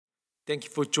Thank you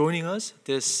for joining us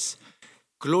this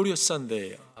glorious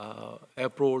Sunday,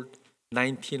 April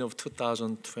 19 of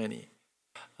 2020.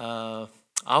 I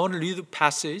want to read the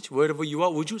passage wherever you are.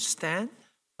 Would you stand?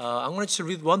 I'm going to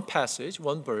read one passage,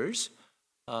 one verse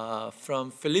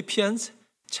from Philippians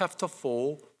chapter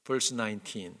 4, verse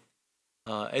 19.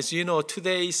 As you know,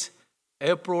 today is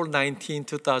April 19,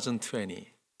 2020.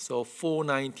 So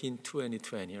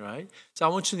 4/19/2020, right? So I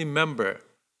want you to remember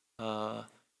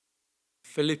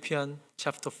Philippians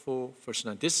chapter 4, verse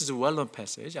 9. This is a well-known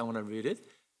passage. I want to read it.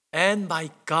 And my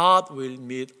God will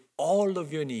meet all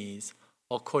of your needs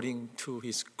according to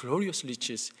His glorious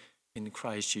riches in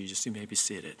Christ Jesus. You may be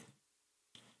seated.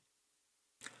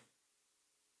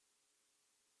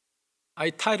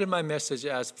 I titled my message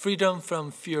as Freedom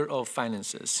from Fear of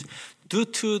Finances. Due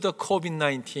to the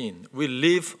COVID-19, we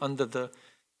live under the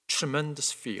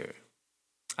tremendous fear.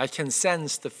 I can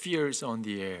sense the fears on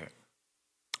the air.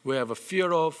 We have a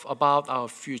fear about our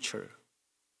future.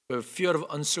 We have fear of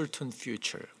uncertain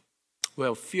future. We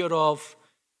have fear of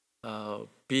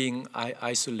being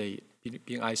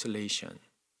isolation.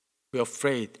 We're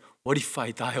afraid, what if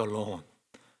I die alone?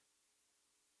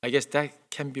 I guess that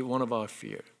can be one of our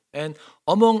fears. And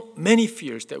among many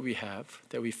fears that we have,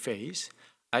 that we face,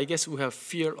 I guess we have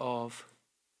fear of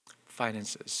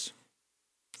finances.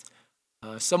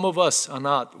 Some of us are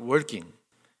not working,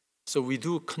 so we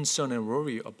do concern and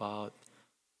worry about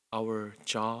our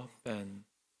job and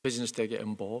business that get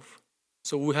involved.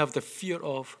 So we have the fear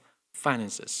of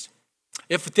finances.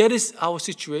 If that is our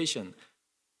situation,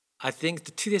 I think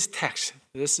today's text,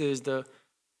 this is the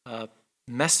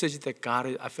message that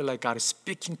I feel like God is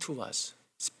speaking to us,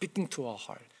 speaking to our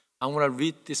heart. I want to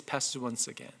read this passage once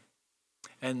again.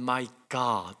 And my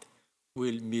God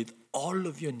will meet all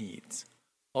of your needs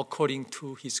according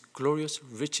to His glorious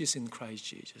riches in Christ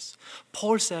Jesus.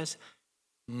 Paul says,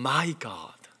 my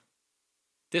God.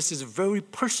 This is a very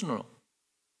personal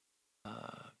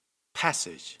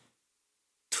passage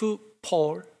to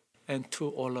Paul and to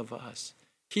all of us.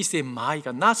 He said, my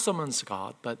God, not someone's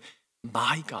God, but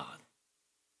my God.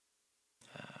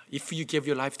 If you give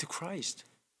your life to Christ,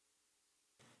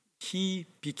 He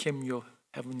became your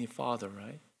Heavenly Father,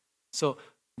 right? So,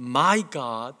 my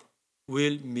God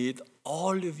will meet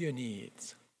all of your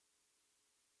needs.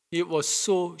 It was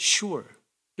so sure.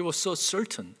 It was so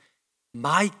certain.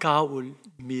 My God will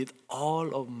meet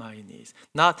all of my needs.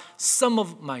 Not some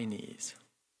of my needs,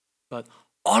 but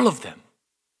all of them.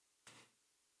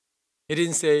 He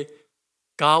didn't say,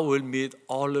 God will meet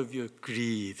all of your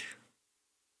greed.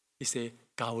 He said,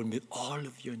 God will meet all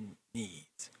of your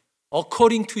needs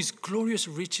according to His glorious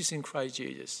riches in Christ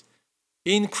Jesus.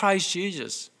 In Christ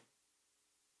Jesus,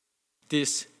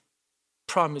 this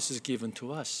promise is given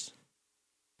to us.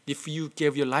 If you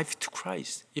give your life to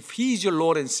Christ, if He is your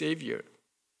Lord and Savior,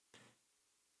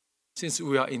 since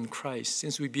we are in Christ,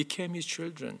 since we became His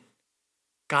children,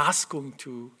 God's going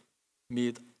to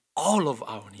meet all of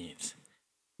our needs.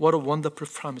 What a wonderful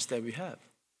promise that we have.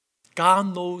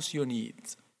 God knows your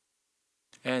needs.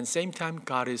 And same time,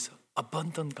 God is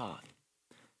abundant God.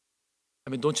 I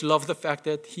mean, don't you love the fact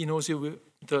that He knows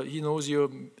He knows your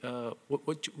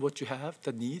what you have,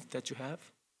 the need that you have,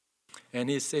 and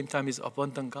at the same time, He's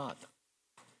abundant God.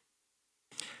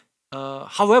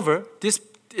 However, this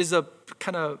is a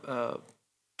kind of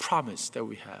promise that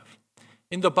we have.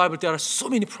 In the Bible, there are so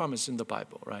many promises in the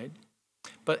Bible, right?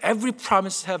 But every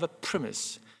promise have a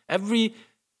premise. Every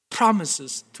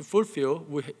promises to fulfill,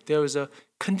 there is a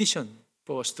condition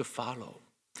for us to follow.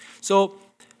 So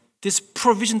this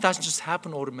provision doesn't just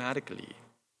happen automatically.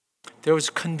 There is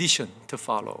a condition to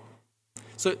follow.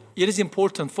 So it is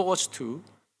important for us to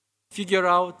figure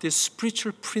out the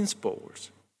spiritual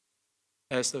principles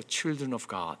as the children of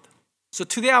God. So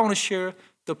today I want to share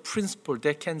the principle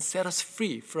that can set us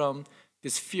free from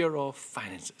this fear of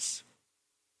finances.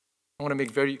 I want to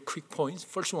make very quick points.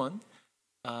 First one,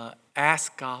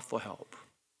 ask God for help.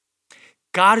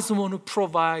 God is the one who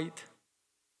provides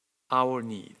our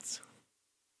needs.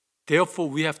 Therefore,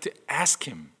 we have to ask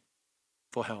Him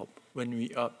for help when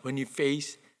we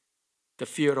face the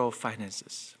fear of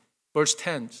finances. Verse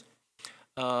 10,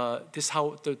 this is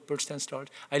how the verse 10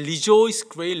 starts. I rejoice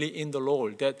greatly in the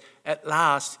Lord that at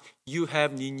last you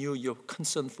have renewed your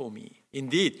concern for me.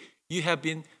 Indeed, you have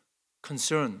been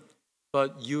concerned,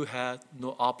 but you had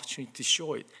no opportunity to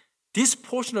show it. This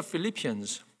portion of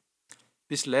Philippians,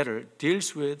 this letter,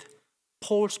 deals with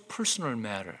Paul's personal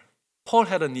matter. Paul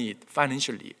had a need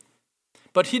financially,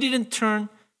 but he didn't turn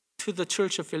to the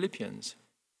church of Philippians,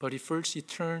 but he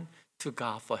turned to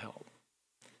God for help.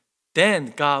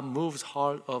 Then God moves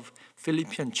heart of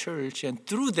Philippian church, and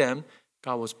through them,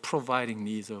 God was providing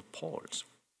needs of Paul's.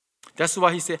 That's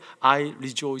why he said, I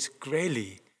rejoice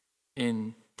greatly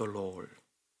in the Lord.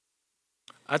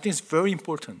 I think it's very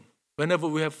important. Whenever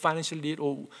we have financial need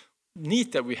or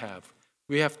need that we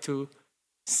have to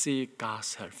see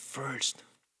God's help first.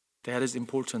 That is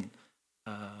important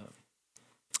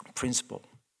principle.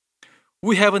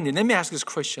 We have a need. Let me ask this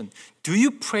question. Do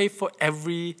you pray for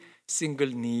every single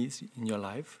need in your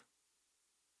life?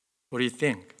 What do you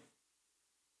think?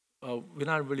 We're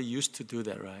not really used to do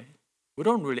that, right? We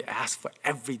don't really ask for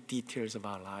every details of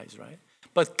our lives, right?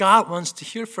 But God wants to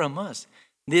hear from us,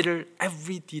 literally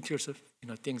every details of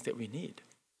things that we need.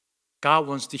 God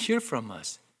wants to hear from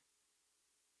us.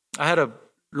 I had a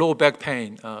low back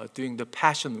pain during the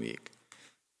Passion Week.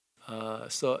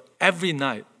 So every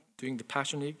night during the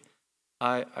Passion Week,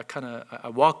 I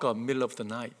woke up middle of the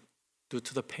night due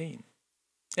to the pain.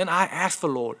 And I asked for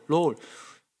Lord,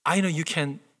 I know you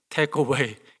can get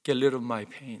rid of my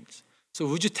pains. So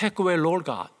would you take away, Lord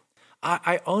God?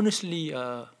 I honestly,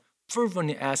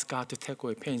 fervently asked God to take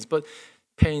away pains, but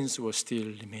pains were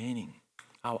still remaining.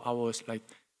 I was like,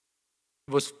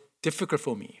 it was difficult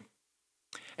for me.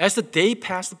 As the day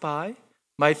passed by,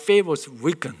 my faith was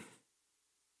weakened.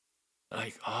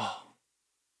 I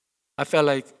felt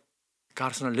like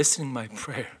God's not listening to my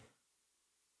prayer.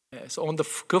 So on the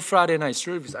Good Friday night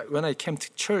service, when I came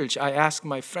to church, I asked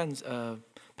my friends,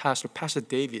 Pastor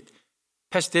David,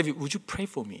 would you pray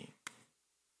for me?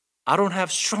 I don't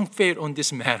have strong faith on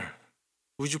this matter.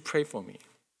 Would you pray for me?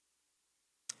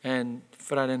 And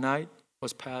Friday night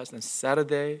was passed, and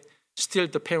Saturday, still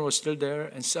the pain was still there,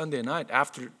 and Sunday night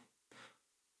after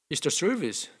Easter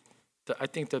service, I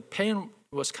think the pain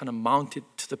was kind of mounted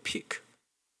to the peak.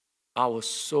 I was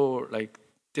so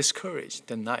discouraged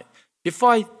that night.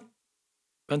 Before I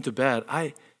went to bed,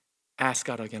 I asked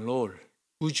God again, Lord,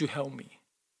 would you help me?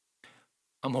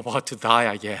 I'm about to die,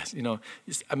 I guess.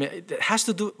 It has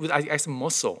to do with, I guess,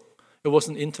 muscle. It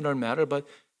wasn't an internal matter, but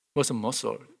it was a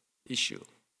muscle issue.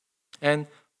 And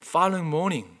following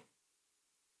morning,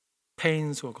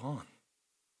 pains were gone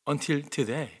until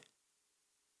today.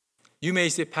 You may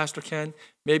say, Pastor Ken,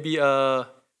 maybe the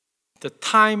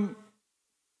time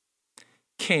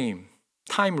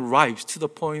arrives to the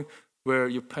point where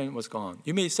your pain was gone.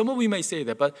 Some of you may say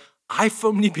that, but I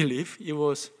firmly believe it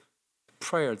was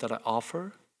prayer that I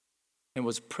offered, and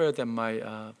was prayer that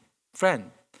my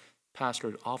friend,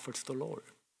 pastor, offered to the Lord.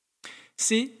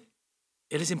 See,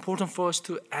 it is important for us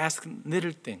to ask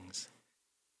little things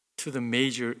to the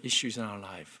major issues in our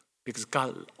life, because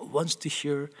God wants to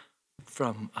hear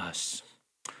from us.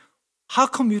 How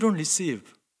come you don't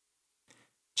receive?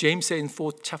 James said in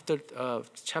chapter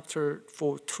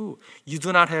 4:2, you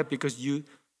do not have because you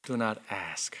do not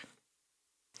ask.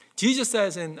 Jesus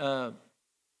says in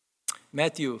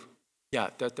Matthew,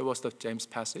 that was the James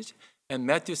passage, and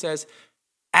Matthew says,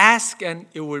 ask and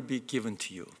it will be given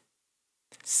to you.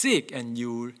 Seek and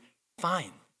you will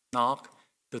find. Knock,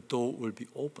 the door will be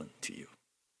open to you.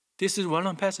 This is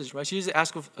one passage, right? Jesus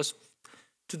asked us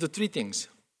to do three things.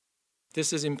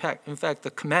 This is in fact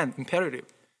the command, imperative.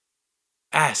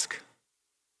 Ask,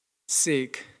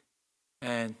 seek,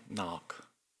 and knock.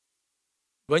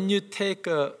 When you take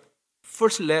a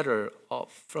first letter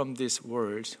from these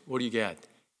words, what do you get?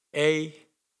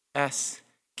 A-S-K.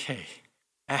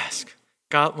 Ask.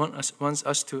 God wants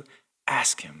us to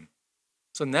ask Him.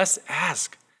 So let's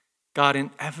ask God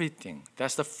in everything.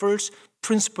 That's the first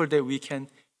principle that we can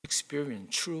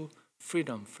experience true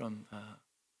freedom from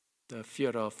the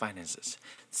fear of finances.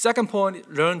 Second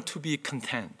point, learn to be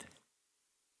content.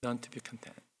 Learn to be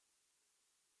content.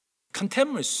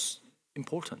 Contentment is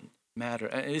important matter,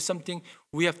 and it is something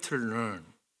we have to learn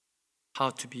how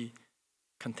to be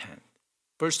content.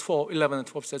 Verse 11 and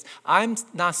 12 says, I'm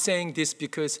not saying this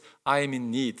because I am in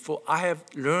need, for I have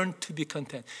learned to be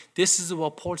content. This is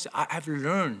what Paul said. I have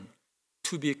learned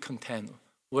to be content,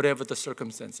 whatever the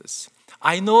circumstances.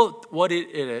 I know what it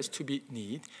is to be in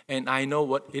need, and I know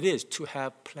what it is to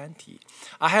have plenty.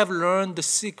 I have learned the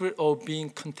secret of being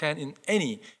content in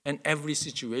any and every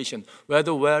situation,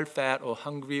 whether well-fed or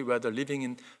hungry, whether living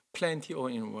in plenty or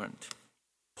in want.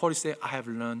 Paul said, I have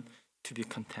learned to be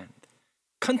content.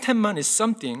 Contentment is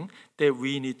something that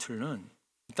we need to learn.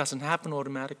 It doesn't happen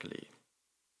automatically.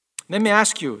 Let me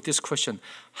ask you this question.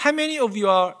 How many of you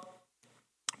are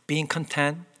being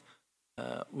content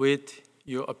with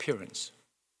your appearance?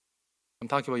 I'm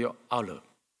talking about your outlook.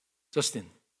 Justin,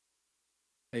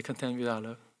 are you content with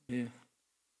outlook? Yeah.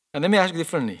 And let me ask you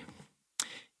differently.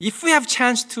 If we have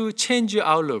chance to change your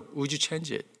outlook, would you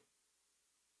change it?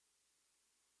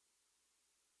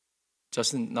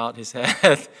 Justin nodded his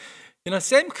head.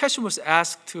 Same question was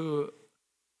asked to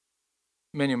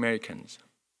many Americans.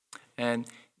 And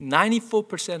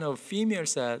 94% of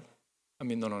females said,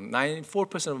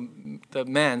 94% of the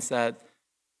men said,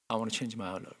 I want to change my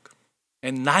outlook.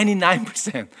 And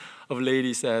 99% of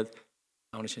ladies said,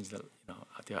 I want to change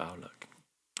their outlook.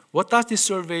 What does this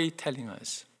survey telling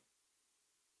us?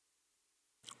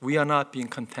 We are not being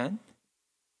content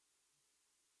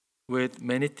with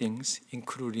many things,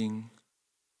 including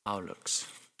outlooks.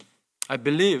 I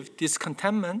believe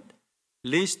discontentment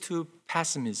leads to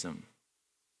pessimism,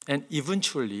 and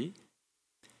eventually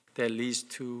that leads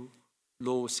to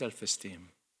low self-esteem.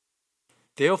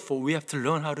 Therefore, we have to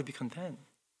learn how to be content.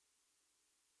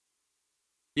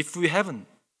 If we haven't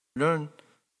learned,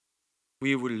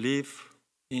 we will live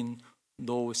in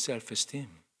low self-esteem.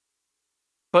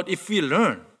 But if we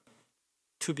learn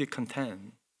to be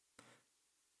content,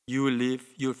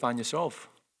 you'll find yourself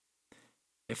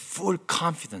a full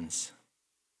confidence,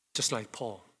 just like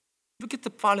Paul. Look at the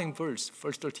following verse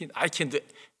 13. I can do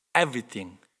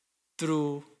everything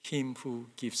through him who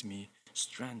gives me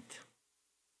strength.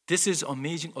 This is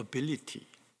amazing ability.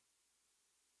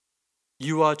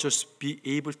 You are just be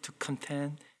able to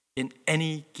contend in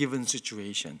any given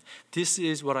situation. This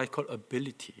is what I call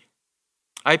ability.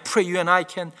 I pray you and I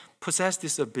can possess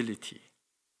this ability.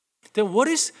 Then what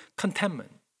is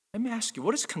contentment? Let me ask you,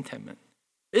 what is contentment?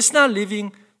 It's not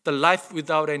living the life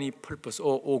without any purpose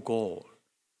or goal.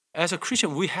 As a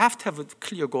Christian, we have to have a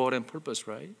clear goal and purpose,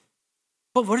 right?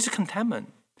 But what is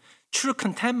contentment? True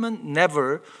contentment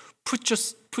never put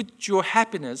your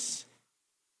happiness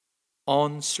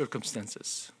on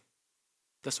circumstances.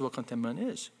 That's what contentment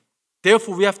is.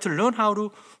 Therefore, we have to learn how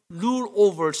to rule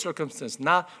over circumstances,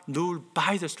 not rule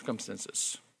by the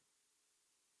circumstances.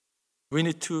 We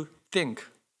need to think.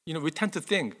 We tend to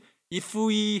think, if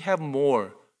we have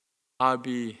more, I'll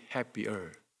be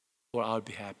happier, or I'll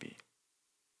be happy.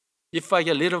 If I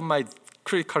get rid of my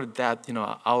credit card debt,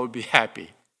 I will be happy.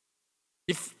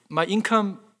 If my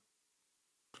income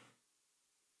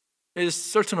is a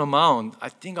certain amount, I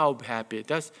think I'll be happy.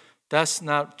 That's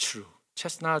not true.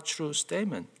 Just not a true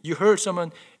statement. You heard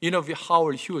someone,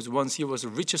 Howard Hughes, once he was the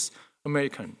richest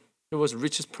American. He was the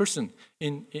richest person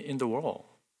in the world.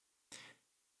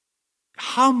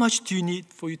 How much do you need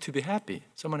for you to be happy?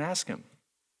 Someone asked him.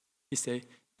 He said,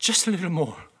 just a little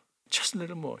more. Just a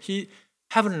little more. He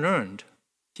never learned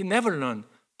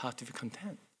how to be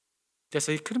content. That's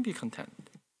why he couldn't be content.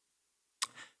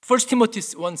 1 Timothy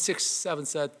 1:6-7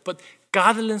 said, but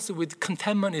godliness with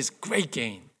contentment is great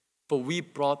gain. For we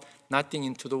brought nothing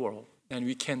into the world, and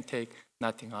we can take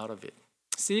nothing out of it.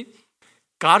 See,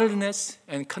 godliness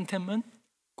and contentment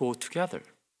go together.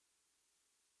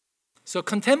 So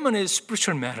contentment is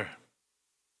spiritual matter.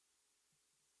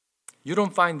 You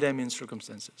don't find them in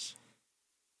circumstances.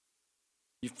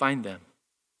 You find them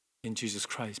in Jesus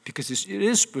Christ because it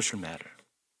is spiritual matter.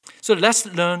 So let's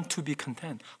learn to be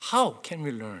content. How can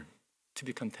we learn to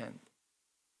be content?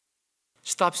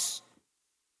 Stop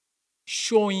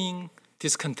showing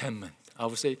discontentment. I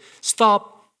would say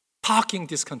stop talking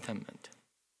discontentment.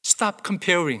 Stop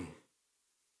comparing.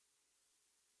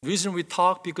 The reason we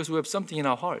talk because we have something in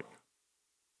our heart.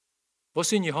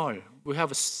 What's in your heart? We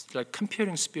have a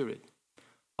comparing spirit.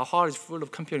 Our heart is full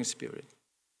of comparing spirit.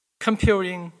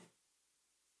 Comparing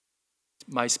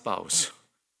my spouse,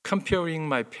 comparing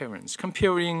my parents,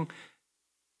 comparing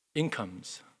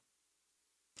incomes.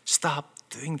 Stop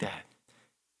doing that.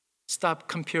 Stop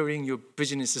comparing your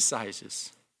business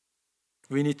sizes.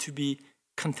 We need to be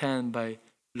content by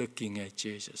looking at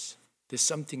Jesus. There's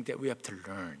something that we have to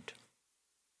learn.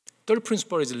 Third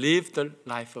principle is live the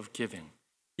life of giving.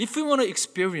 If we want to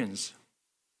experience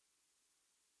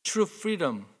true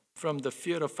freedom from the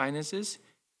fear of finances,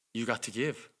 you got to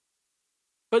give.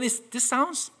 But this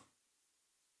sounds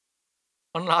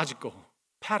unlogical,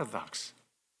 paradox.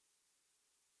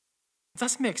 It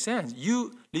doesn't make sense.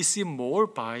 You receive more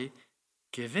by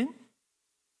giving?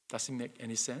 Doesn't make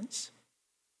any sense?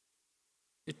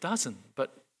 It doesn't,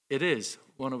 but it is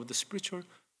one of the spiritual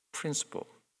principles.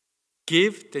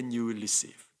 Give, then you will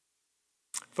receive.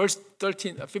 Verse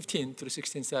 15 through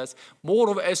 16 says,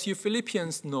 moreover, as you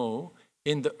Philippians know,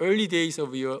 in the early days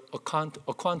of your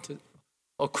acquaintance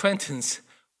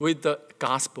with the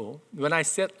gospel, when I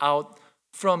set out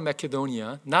from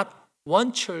Macedonia, not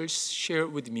one church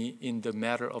shared with me in the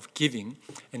matter of giving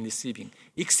and receiving,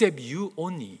 except you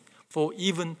only. For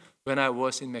even when I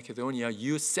was in Macedonia,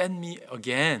 you sent me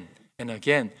again and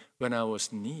again when I was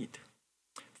in need.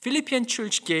 Philippian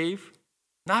church gave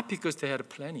not because they had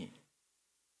plenty.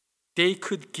 They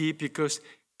could give because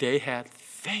they had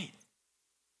faith.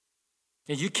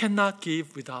 And you cannot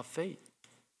give without faith.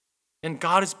 And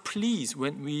God is pleased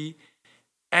when we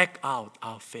act out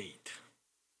our faith.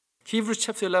 Hebrews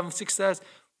chapter 11:6 says,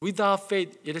 without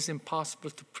faith, it is impossible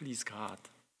to please God.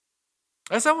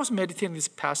 As I was meditating this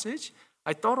passage,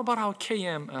 I thought about our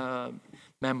KM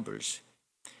members.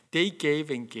 They gave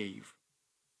and gave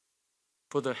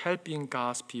for the helping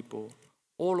God's people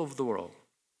all over the world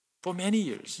for many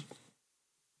years.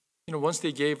 Once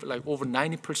they gave like over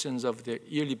 90% of their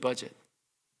yearly budget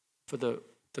for the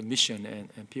mission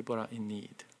and people are in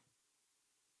need.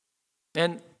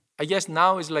 And I guess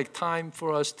now is like time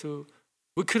for us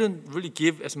we couldn't really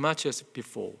give as much as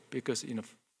before because,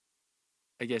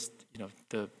 I guess,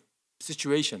 the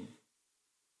situation,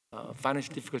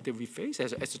 financial difficulty we face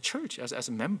as a church, as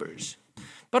members.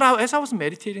 But as I was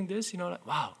meditating this,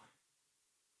 wow,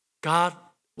 God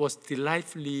was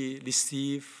delightfully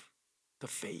receive the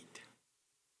faith.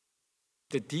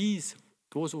 Those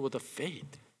were the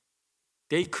faith.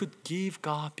 They could give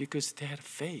God because they had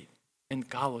faith. And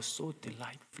God was so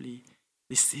delightfully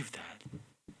received that.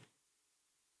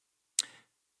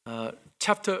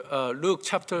 Luke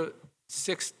chapter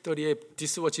 6:38,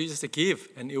 this is what Jesus said, give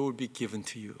and it will be given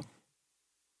to you.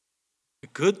 A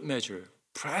good measure,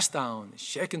 pressed down,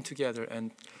 shaken together,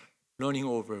 and running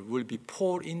over will be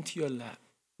poured into your lap.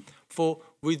 For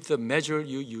with the measure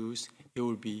you use, it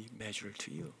will be measured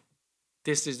to you.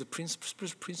 This is the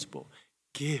principle.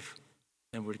 Give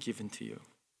and will be given to you.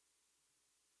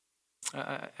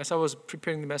 As I was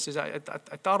preparing the message, I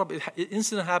thought of it. An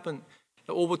incident happened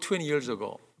over 20 years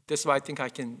ago. That's why I think I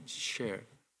can share.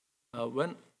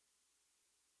 When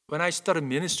I started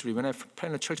ministry, when I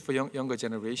planted a church for younger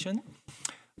generation,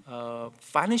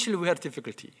 financially we had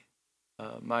difficulty.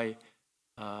 My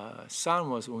son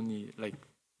was only like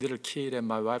little kid, and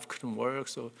my wife couldn't work,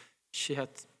 so she had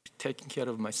taken care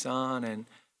of my son, and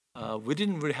we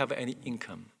didn't really have any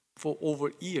income for over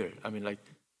a year. I mean, like,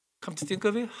 come to think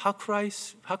of it, how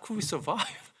could we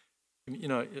survive?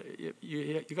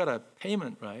 You got a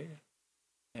payment, right?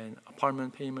 And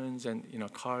apartment payments and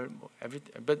car,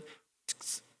 everything. But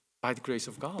by the grace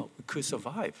of God, we could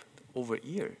survive over a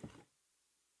year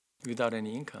without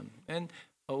any income. And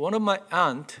one of my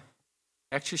aunt,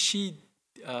 actually, she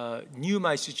knew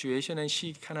my situation and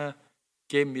she kind of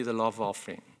gave me the love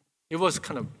offering. It was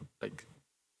kind of like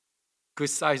good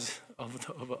size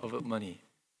of money.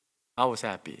 I was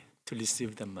happy to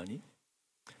receive the money.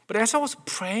 But as I was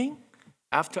praying,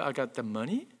 after I got the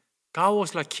money, God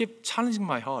was like, keep challenging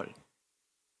my heart.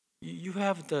 You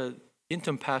have the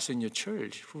intern pastor in your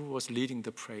church who was leading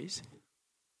the praise.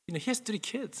 He has 3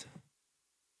 kids.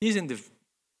 He's in the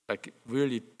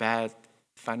really bad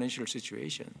financial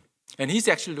situation. And he's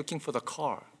actually looking for the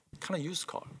car, kind of used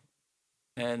car.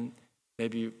 And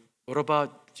maybe, what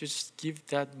about just give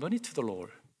that money to the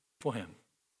Lord for him?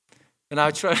 And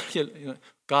I try,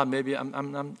 God, maybe I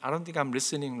don't think I'm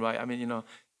listening right.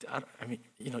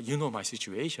 You know my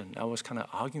situation. I was kind of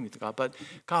arguing with God, but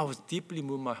God was deeply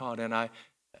moved my heart, and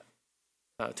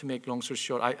to make long story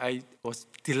short, I was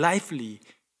delightfully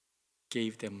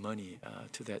gave them money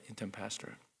to that intern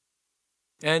pastor.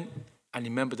 And I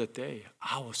remember that day,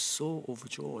 I was so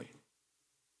overjoyed.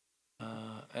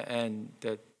 And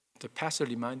that the pastor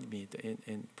reminded me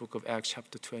in book of Acts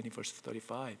chapter 20, verse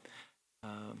 35,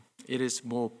 it is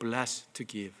more blessed to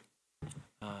give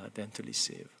than to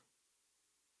receive.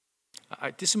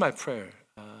 This is my prayer.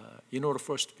 In order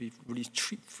for us to be really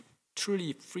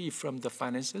truly free from the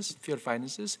finances, fear of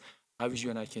finances, I wish you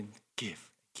and I can give.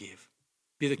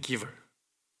 Be the giver.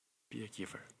 Be a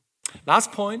giver.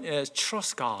 Last point is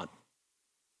trust God.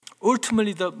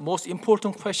 Ultimately, the most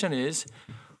important question is,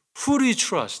 who do you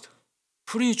trust?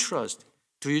 Who do you trust?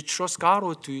 Do you trust God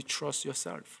or do you trust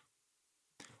yourself?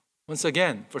 Once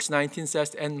again, verse 19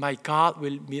 says, and my God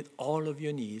will meet all of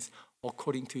your needs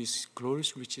according to his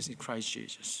glorious riches in Christ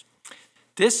Jesus.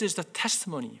 This is the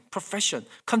testimony, profession,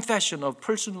 confession of a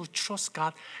person who trusts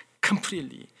God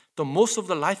completely. The most of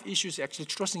the life issues is actually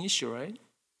trusting issue, right?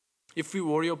 If we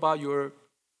worry about your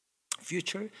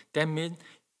future, that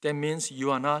means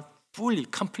you are not fully,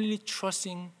 completely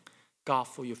trusting God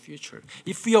for your future.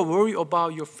 If you are worried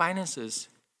about your finances,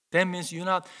 that means you're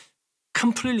not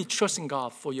completely trusting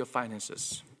God for your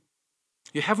finances.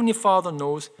 Your Heavenly Father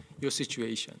knows your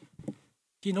situation.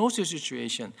 He knows your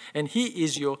situation, and He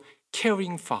is your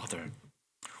caring Father.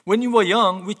 When you were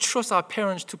young, we trust our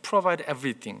parents to provide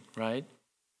everything, right?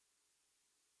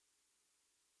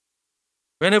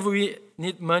 Whenever we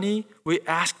need money, we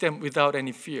ask them without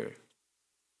any fear,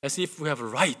 as if we have a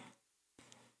right.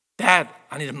 Dad,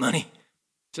 I need money.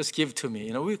 Just give it to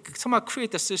me. We somehow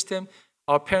create a system.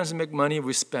 Our parents make money,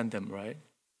 we spend them, right?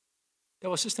 That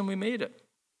was the system we made it.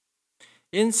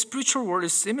 In spiritual world,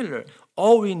 it's similar.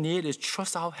 All we need is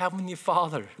trust our Heavenly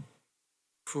Father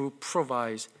who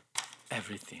provides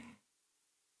everything.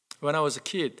 When I was a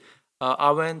kid,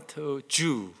 I went to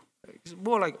zoo. It's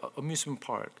more like an amusement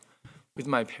park with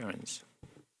my parents.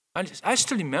 I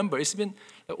still remember, it's been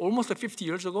almost 50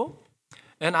 years ago.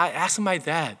 And I asked my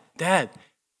dad, Dad,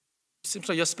 it seems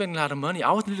like you're spending a lot of money.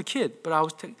 I was a little kid, but I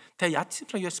was Dad, it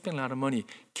seems like you're spending a lot of money.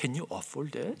 Can you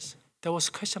afford this? That was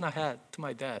a question I had to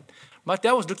my dad. My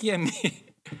dad was looking at me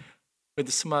with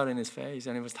a smile on his face,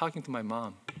 and he was talking to my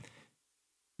mom.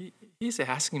 He's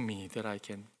asking me that I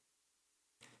can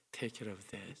take care of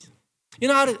this.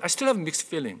 I still have a mixed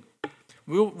feeling.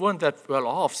 We weren't that well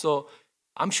off, so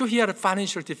I'm sure he had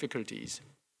financial difficulties.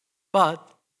 But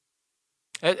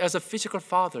as a physical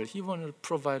father, he wanted to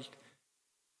provide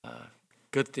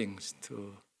good things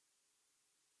to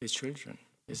his children,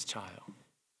 his child.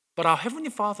 But our Heavenly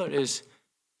Father is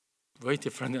way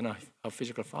different than our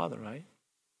physical father, right?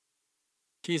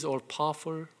 He is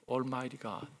all-powerful, almighty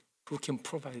God who can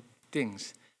provide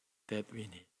things that we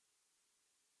need.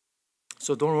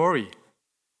 So don't worry.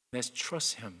 Let's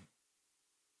trust Him.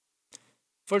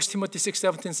 1 Timothy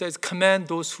 6:17 says, command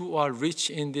those who are rich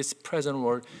in this present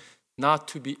world not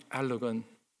to be arrogant,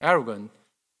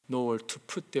 nor to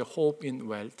put their hope in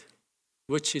wealth,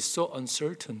 which is so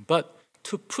uncertain, but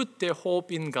to put their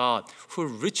hope in God, who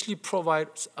richly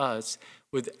provides us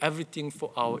with everything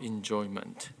for our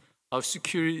enjoyment. Our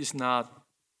security is not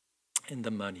in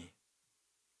the money.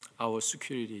 Our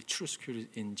security, true security,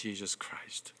 is in Jesus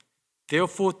Christ.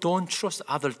 Therefore, don't trust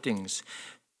other things.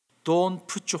 Don't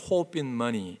put your hope in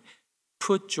money.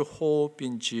 Put your hope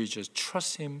in Jesus.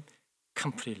 Trust Him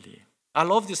completely. I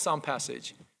love this psalm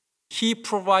passage. He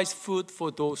provides food for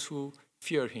those who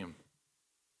fear Him.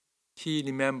 He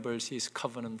remembers His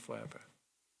covenant forever.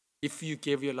 If you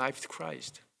give your life to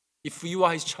Christ, if you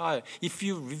are His child, if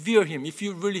you revere Him, if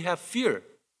you really have fear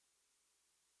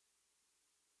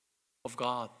of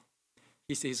God,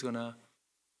 He says He's going to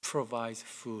provide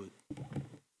food.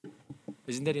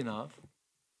 Isn't that enough?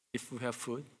 If we have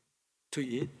food to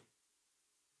eat,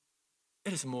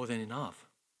 it is more than enough.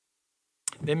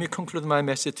 Let me conclude my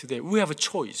message today. We have a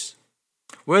choice.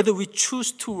 Whether we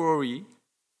choose to worry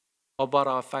about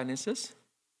our finances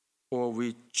or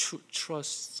we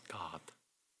trust God.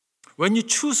 When you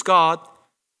choose God,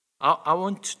 I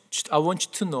want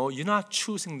you to know you're not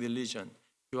choosing religion.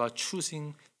 You are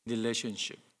choosing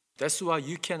relationship. That's why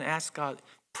you can ask God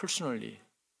personally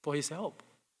for His help.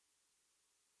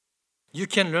 You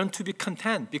can learn to be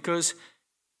content because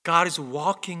God is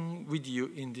walking with you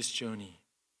in this journey.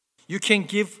 You can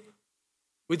give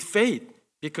with faith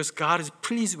because God is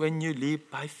pleased when you live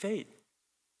by faith.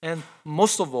 And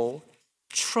most of all,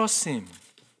 trust Him.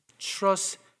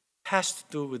 Trust has to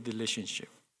do with relationship.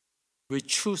 We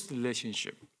choose the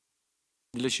relationship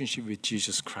with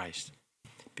Jesus Christ,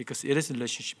 because it is a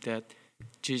relationship that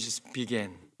Jesus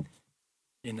began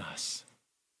in us.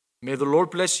 May the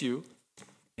Lord bless you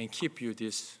and keep you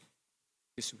this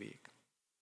week.